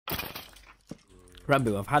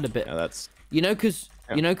Ranboo, I've had a bit. Yeah, that's. You know, cause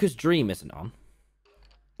Dream isn't on.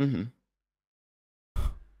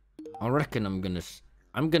 I reckon I'm gonna.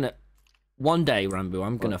 One day, Ranboo,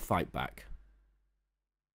 I'm gonna fight back.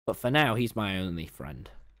 But for now, he's my only friend,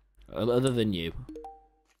 other than you.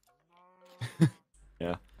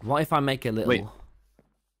 Yeah. What if I make a little? Wait.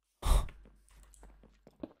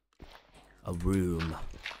 A room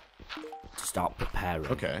to start preparing.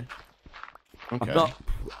 Okay. Okay.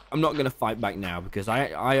 I'm not gonna fight back now because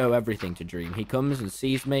I owe everything to Dream. He comes and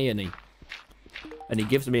sees me and he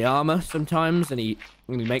gives me armor sometimes and he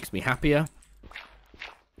makes me happier.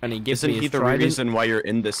 And he gives me his trident. The reason why you're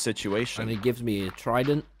in this situation? And he gives me a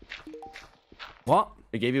trident. What?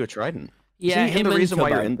 He gave you a trident. Yeah, him the reason why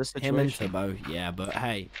you're in this situation? Him and Turbo, yeah, but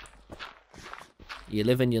hey. You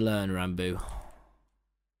live and you learn, Ranboo.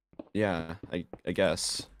 Yeah, I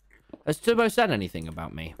guess. Has Turbo said anything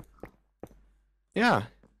about me? Yeah,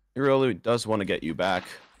 he really does want to get you back.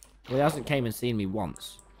 Well, he hasn't came and seen me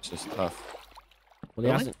once. It's just tough. Well,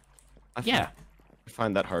 he hasn't. Yeah. I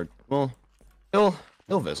find that hard. Well, he'll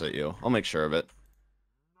visit you. I'll make sure of it.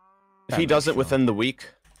 If he does it within the week,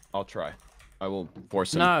 I'll try. I will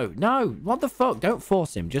force him. No. What the fuck? Don't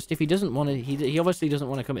force him. Just if he doesn't want to, he obviously doesn't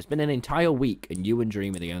want to come. It's been an entire week, and you and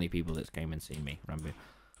Dream are the only people that's came and seen me, Ranboo.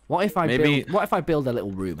 What if I build a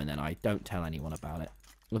little room and then I don't tell anyone about it,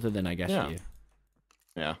 other than I guess you?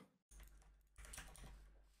 Yeah.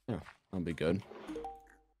 Yeah, that'll be good.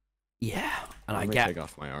 Yeah, and I take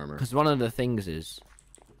off my armor because one of the things is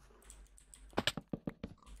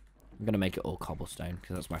I'm gonna make it all cobblestone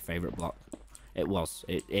because that's my favorite block.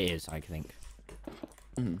 It is, I think.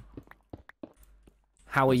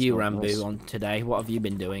 How are you, Ranboo, on today? What have you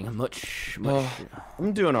been doing? Much.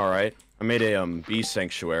 I'm doing all right. I made a bee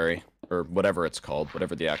sanctuary or whatever it's called,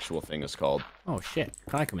 whatever the actual thing is called. Oh shit!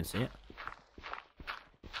 Can I come and see it?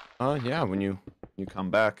 Yeah, when you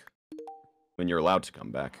come back, when you're allowed to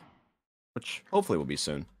come back, which hopefully will be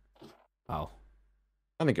soon. Oh.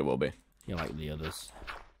 I think it will be. You're like the others.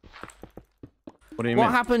 What do you mean?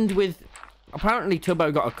 What happened with? Apparently,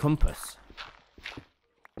 Tubbo got a compass.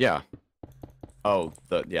 Yeah. Oh,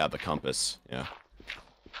 the compass. Yeah.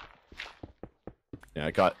 Yeah,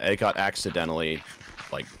 it got accidentally,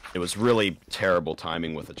 like, it was really terrible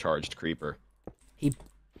timing with a charged creeper. He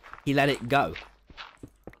let it go.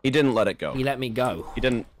 He didn't let it go. He let me go. He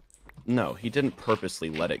didn't. No, he didn't purposely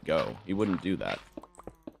let it go. He wouldn't do that.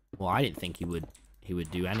 Well, I didn't think he would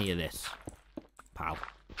do any of this, pal.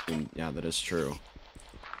 Yeah, that is true.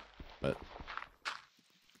 But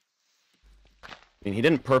I mean, he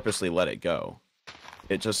didn't purposely let it go.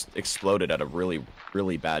 It just exploded at a really,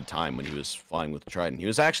 really bad time when he was flying with the trident. He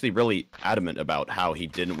was actually really adamant about how he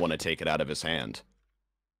didn't want to take it out of his hand.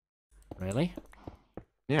 Really?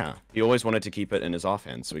 Yeah, he always wanted to keep it in his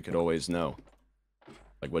offhand so he could always know,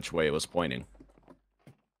 like, which way it was pointing.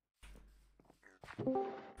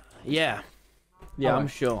 Yeah. Yeah, I'm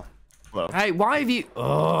sure. Hello. Hey, why have you...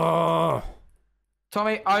 Oh.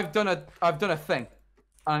 Tommy, I've done a thing,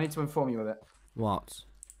 and I need to inform you of it. What?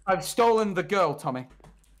 I've stolen the girl, Tommy,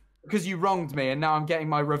 because you wronged me, and now I'm getting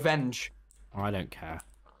my revenge. Oh, I don't care.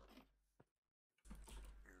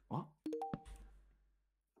 What?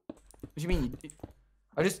 What do you mean?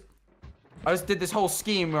 I just did this whole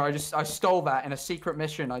scheme where I stole that in a secret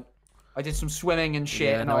mission. I did some swimming and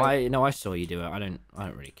shit. Yeah, and I saw you do it. I don't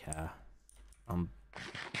really care. I mean,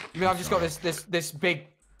 I've just got this big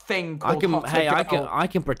thing called I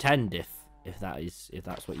can pretend if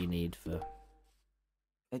that's what you need for.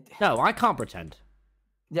 No, I can't pretend.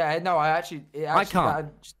 Yeah, no, I can't.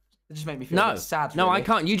 It just made me feel a bit sad. No, really. I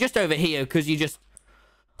can't. You just over here because you just.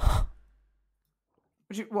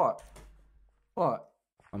 What? What?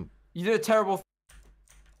 You did a terrible.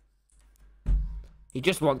 He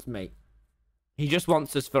just wants me. He just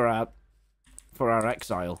wants us for our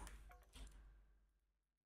exile.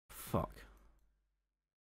 Fuck.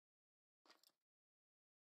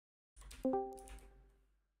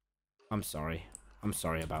 I'm sorry. I'm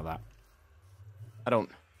sorry about that.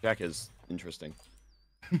 Jack is interesting.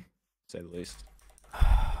 Say the least.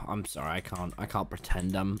 I'm sorry, I can't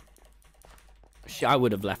pretend I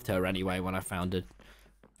would have left her anyway when I found a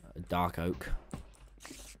dark oak.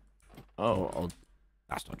 Oh.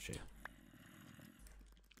 That's not true.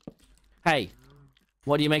 Hey,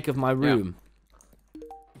 what do you make of my room? Yeah.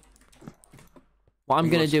 What I'm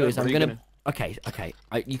gonna do is Okay.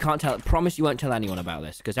 You can't tell. Promise you won't tell anyone about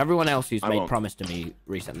this, because everyone else who's made promise to me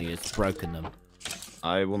recently has broken them.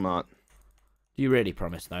 I will not. Do you really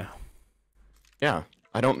promise, though? Yeah.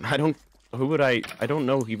 I don't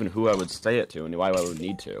know even who I would say it to and why I would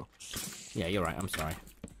need to. Yeah, you're right. I'm sorry.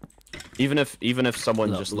 Even if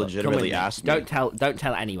someone just legitimately asked me. Don't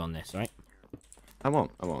tell anyone this, right? I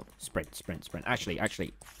won't. Sprint.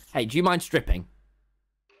 Actually, hey, do you mind stripping?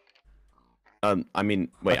 I mean,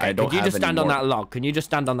 wait, okay, I don't have any more. Could you just stand on that log? Can you just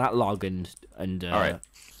stand on that log and All right.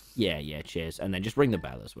 Yeah, cheers. And then just ring the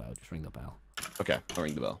bell as well. Just ring the bell. Okay, I'll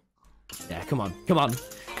ring the bell. Yeah, come on,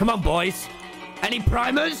 boys. Any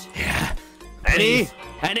primers? Yeah. Any?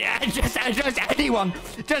 Just anyone.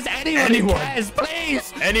 Just anyone who cares,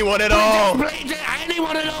 please. Anyone at all. Please, just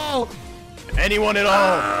anyone at all. Anyone at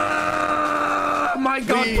all. Oh my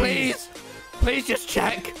God, please. Please just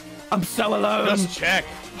check. I'm so alone. Just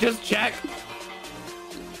check.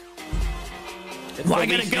 Why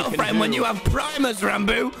get a girlfriend when you have primers,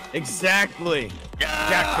 Ranboo? Exactly.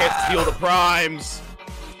 Jack can't steal the primes.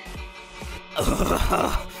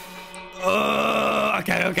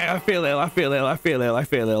 Okay, I feel ill.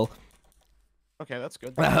 Okay, that's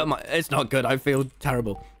good. It's not good. I feel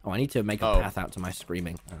terrible. Oh, I need to make a path out to my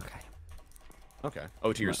screaming. Okay.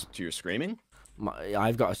 Oh, to your screaming?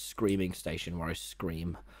 I've got a screaming station where I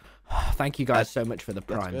scream. Thank you guys so much for the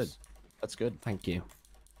primes. That's good. Thank you.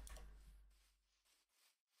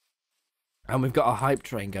 And we've got a hype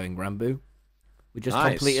train going, Ranboo. We just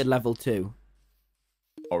completed level 2.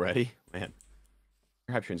 Already? Man.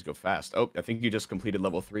 Your hype trains go fast. Oh, I think you just completed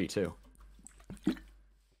level 3 too.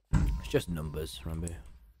 It's just numbers, Ranboo.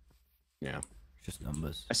 Yeah. It's just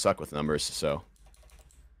numbers. I suck with numbers, so.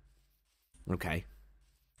 Okay.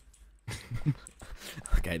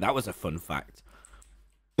 Okay, that was a fun fact.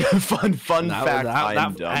 fun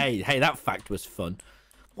fact. Hey, that fact was fun.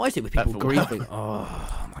 Why is it with people grieving?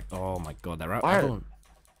 Oh my God, they're out.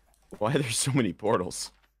 Why are there so many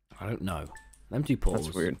portals? I don't know. Them 2 portals.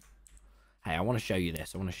 That's weird. Hey, I want to show you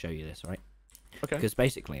this. Right? Okay. Because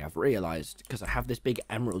basically, I've realized because I have this big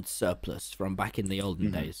emerald surplus from back in the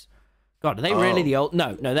olden days. God, are they really the old?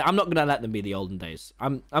 No, I'm not gonna let them be the olden days.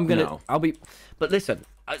 I'm gonna. No. I'll be. But listen,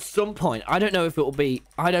 at some point, I don't know if it will be.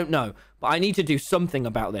 I don't know, but I need to do something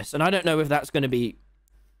about this, and I don't know if that's gonna be.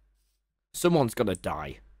 Someone's gonna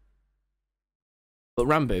die. But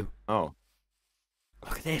Ranboo. Oh.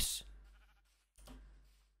 Look at this.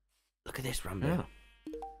 Look at this, Ranboo. Yeah.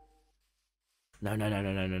 No.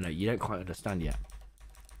 You don't quite understand yet.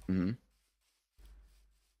 Mm-hmm.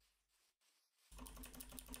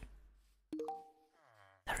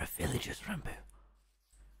 There are villagers, Ranboo.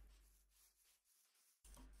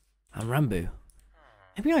 And Ranboo,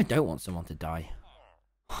 maybe I don't want someone to die.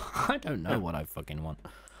 I don't know what I fucking want.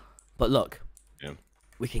 But look. Yeah.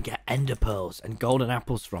 We can get ender pearls and golden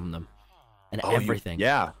apples from them. And everything.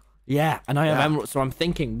 Yeah. Yeah, and I have emeralds, so I'm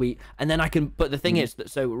thinking and then I can, but the thing is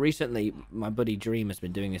that, so recently, my buddy Dream has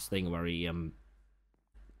been doing this thing where he,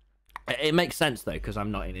 it makes sense though, because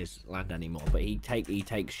I'm not in his land anymore, but he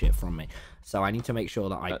takes shit from me, so I need to make sure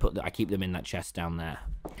that I keep them in that chest down there,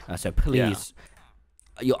 so please,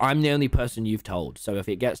 I'm the only person you've told, so if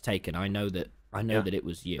it gets taken, I know that it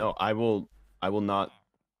was you. No, I will not,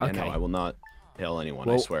 okay. No, I will not tell anyone,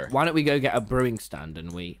 well, I swear. Why don't we go get a brewing stand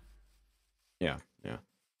and we... Yeah.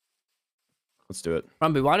 Let's do it.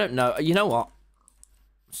 Ranboo, I don't know. You know what?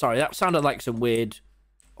 Sorry, that sounded like some weird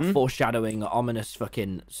foreshadowing, ominous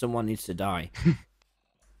fucking someone needs to die.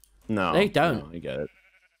 No. They don't. No, I get it.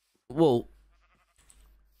 Well,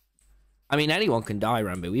 I mean, anyone can die,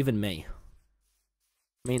 Ranboo, even me.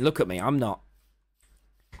 I mean, look at me. I've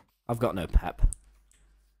got no pep.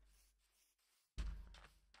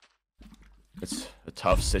 It's a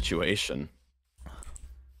tough situation.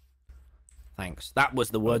 Thanks. That was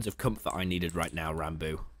the words of comfort I needed right now,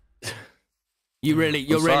 Ranboo. You're really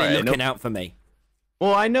looking out for me.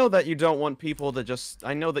 Well, I know that you don't want people to just...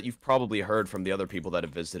 I know that you've probably heard from the other people that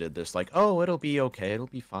have visited this, like, oh, it'll be okay, it'll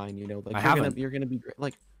be fine, you know, like, you're gonna be great.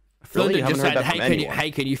 Like, Flunder just said,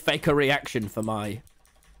 hey, can you fake a reaction for my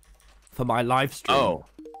live stream? Oh.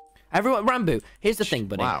 Everyone, Ranboo, here's the thing,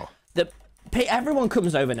 buddy. Wow. Everyone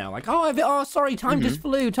comes over now, like, oh, sorry, time just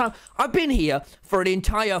flew. I've been here for an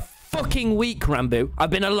entire fucking week, Ranboo. I've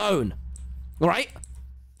been alone, right?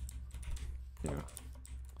 Yeah.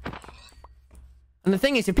 And the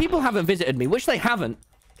thing is, if people haven't visited me, which they haven't,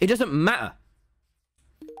 it doesn't matter.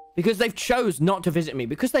 Because they've chose not to visit me,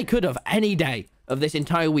 because they could have any day of this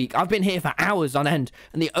entire week. I've been here for hours on end,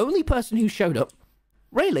 and the only person who showed up,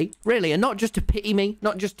 really, and not just to pity me,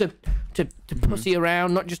 not just to pussy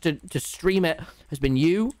around, not just to stream it, has been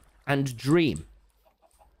you and Dream.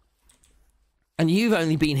 And you've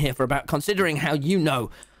only been here for about, considering how you know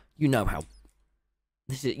how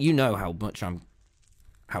much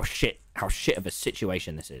how shit of a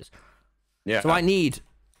situation this is. Yeah. So I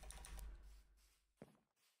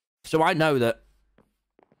know that,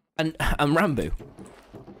 and Ranboo,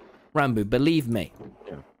 Ranboo, believe me.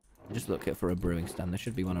 Yeah. Just look for a brewing stand. There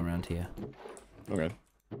should be one around here. Okay.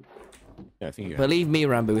 Yeah, I think you Believe me,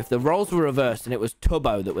 Ranboo, if the roles were reversed and it was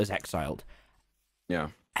Tubbo that was exiled, yeah,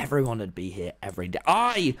 everyone would be here every day.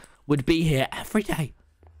 I would be here every day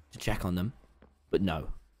to check on them. But no.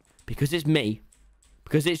 Because it's me.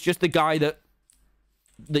 Because it's just the guy that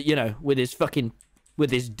you know, with his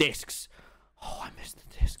discs. Oh, I miss the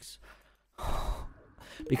discs.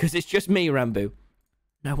 Because it's just me, Ranboo.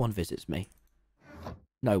 No one visits me.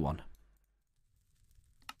 No one.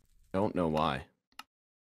 Don't know why.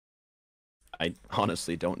 I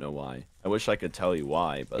honestly don't know why. I wish I could tell you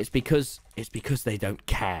why, but it's because they don't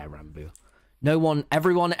care, Ranboo. No one,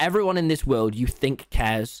 everyone in this world you think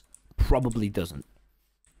cares probably doesn't.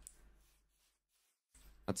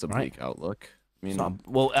 That's a bleak outlook. I mean,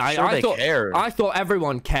 well, sure I thought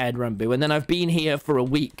everyone cared, Ranboo, and then I've been here for a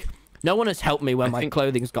week. No one has helped me when my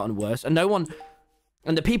clothing's gotten worse, and no one,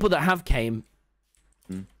 and the people that have came,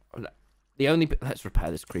 the only, let's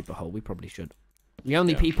repair this creeper hole. We probably should. The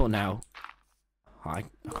only people now. I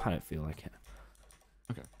don't feel like it.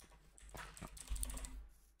 Okay.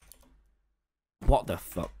 What the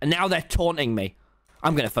fuck? And now they're taunting me.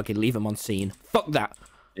 I'm gonna fucking leave them on scene. Fuck that.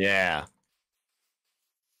 Yeah.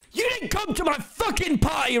 You didn't come to my fucking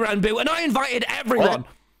party, Ranboo, and I invited everyone.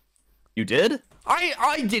 What? You did?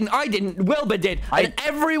 I didn't. Wilbur did. And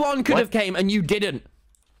everyone could have came, and you didn't.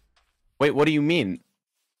 Wait, what do you mean?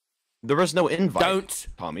 There was no invite. Don't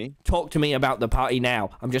Tommy talk to me about the party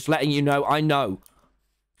now. I'm just letting you know. I know.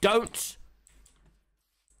 Don't.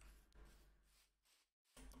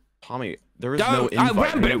 Tommy, there is no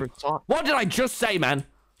invite. Ranboo, what did I just say, man?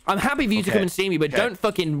 I'm happy for you to come and see me, but don't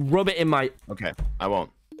fucking rub it in my... Okay, I won't.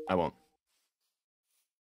 I won't.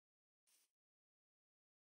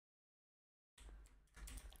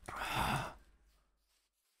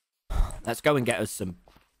 Let's go and get us some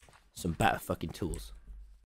better fucking tools.